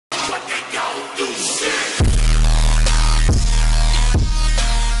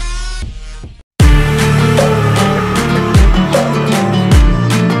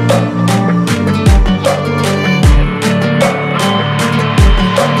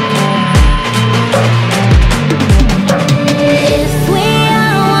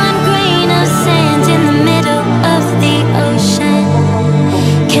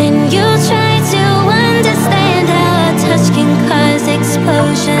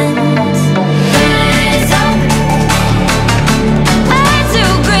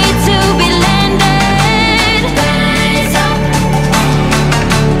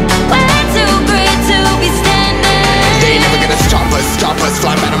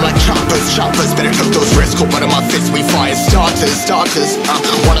choppers, better took those risks. Cold blood in my fists, we fire starters.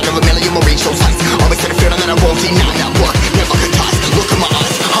 One out of a million will reach those heights. Always had a feeling that I won't deny. Not work, never could toss. Look in my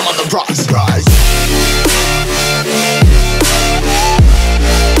eyes, I'm on the rise.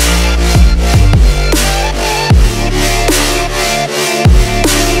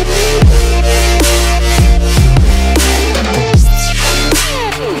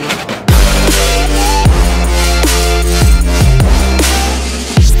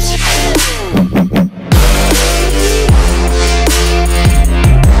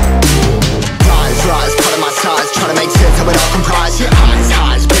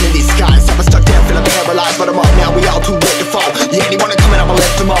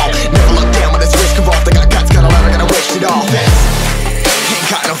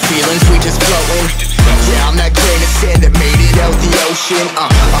 A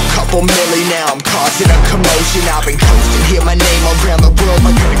couple milli now, I'm causing a commotion. I've been coasting, hear my name around the world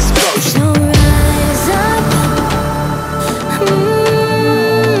like an explosion. So rise up,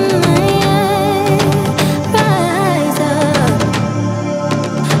 rise up.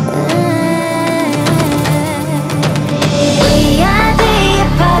 We are the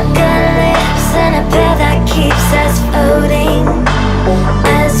apocalypse, and a pill that keeps us floating.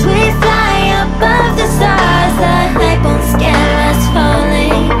 As we fly above the stars, the hype won't scare us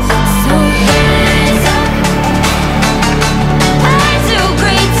falling. So rise up. I'm too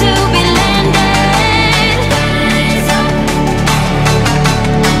great to be landed. Rise up.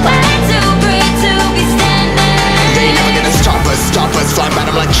 Way too great to be standing. They ain't never gonna stop us, flying by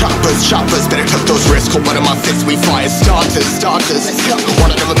them like choppers, better took those risks. Cold blood in my fists, we fire starters.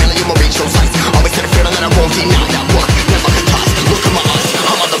 One out of a million will reach those heights. Always had a feeling that I won't deny. Not work, never could toss. Look in my eyes,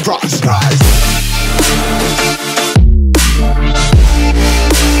 I'm on the rise.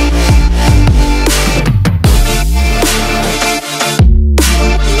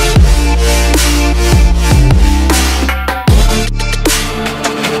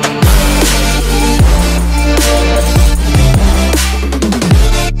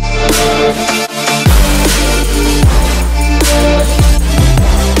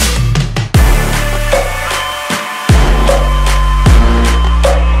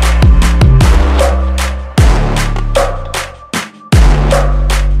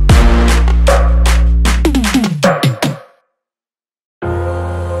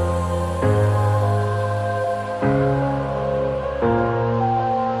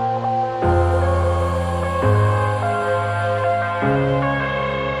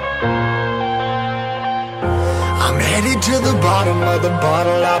 To the bottom of the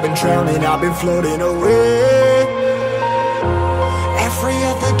bottle, I've been drowning, I've been floating away. Every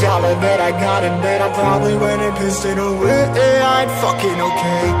other dollar that I got in bed, I probably went and pissed it away. I ain't fucking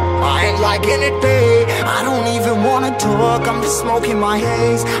okay, I ain't liking it, babe. I don't even wanna talk, I'm just smoking my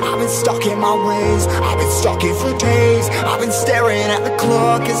haze. I've been stuck in my ways, I've been stuck in for days. I've been staring at the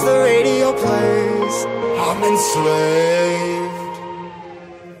clock as the radio plays. I'm enslaved.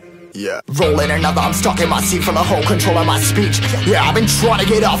 Yeah. Rolling another, I'm stuck in my seat for the whole control of my speech. Yeah, I've been trying to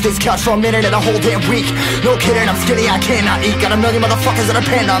get off this couch for a minute and a whole damn week. No kidding, I'm skinny, I cannot eat. Got a million motherfuckers that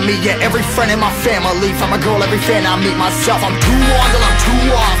depend on me. Yeah, every friend in my family, from a girl, every fan I meet myself. I'm too on till I'm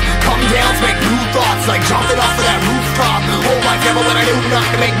too off. Come down to make new thoughts, like jumping off of that rooftop. Whole life never when I do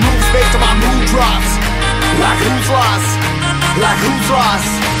nothing to make moves based on my mood drops. Like who's lost? Like who's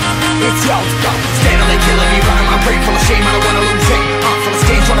lost? It's yo, steadily killing me, running my brain full of shame. I don't wanna lose it. Full of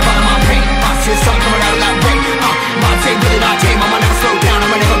stage, trying to find my pain. I see the sun coming out of that rain. My day really not tame. I'ma never slow down.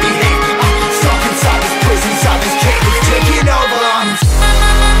 I'ma never behave. Stuck inside this prison, inside this cage, it's taking over.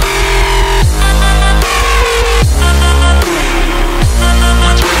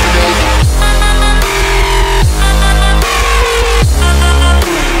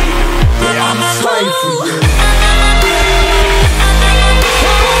 Yeah, I'm a slave for you.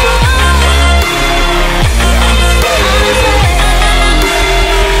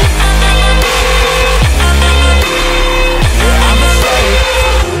 I'm a slave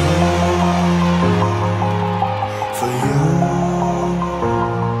for you.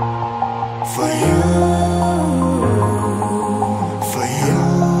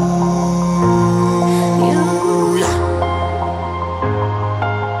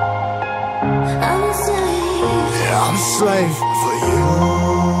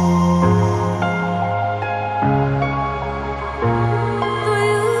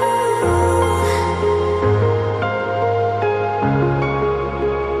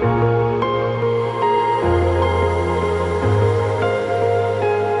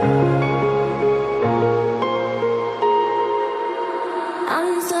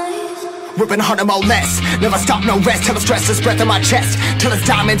 up and 100 more less. Never stop, no rest, till the stress is breath in my chest. Till it's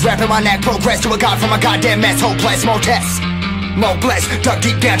diamonds wrapping my neck, progress to a god from a goddamn mess. Hopeless, more tests, more blessed. Dug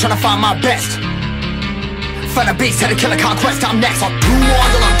deep down, trying to find my best. Find a beast, had to kill a conquest, I'm next. I'm too on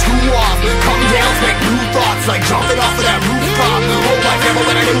till I'm too off. Come down, make new thoughts, like jumping off of that rooftop. Whole life never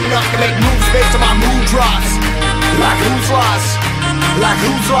when I knew not to make moves based on my mood drops. Like who's lost? Like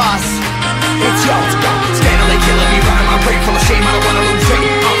who's lost? It's yours, go. Steadily killing me, running my brain full of shame. I don't wanna lose it.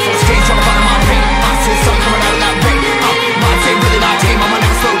 I'm full of stage, trying to find my pain. I see the sun coming out of that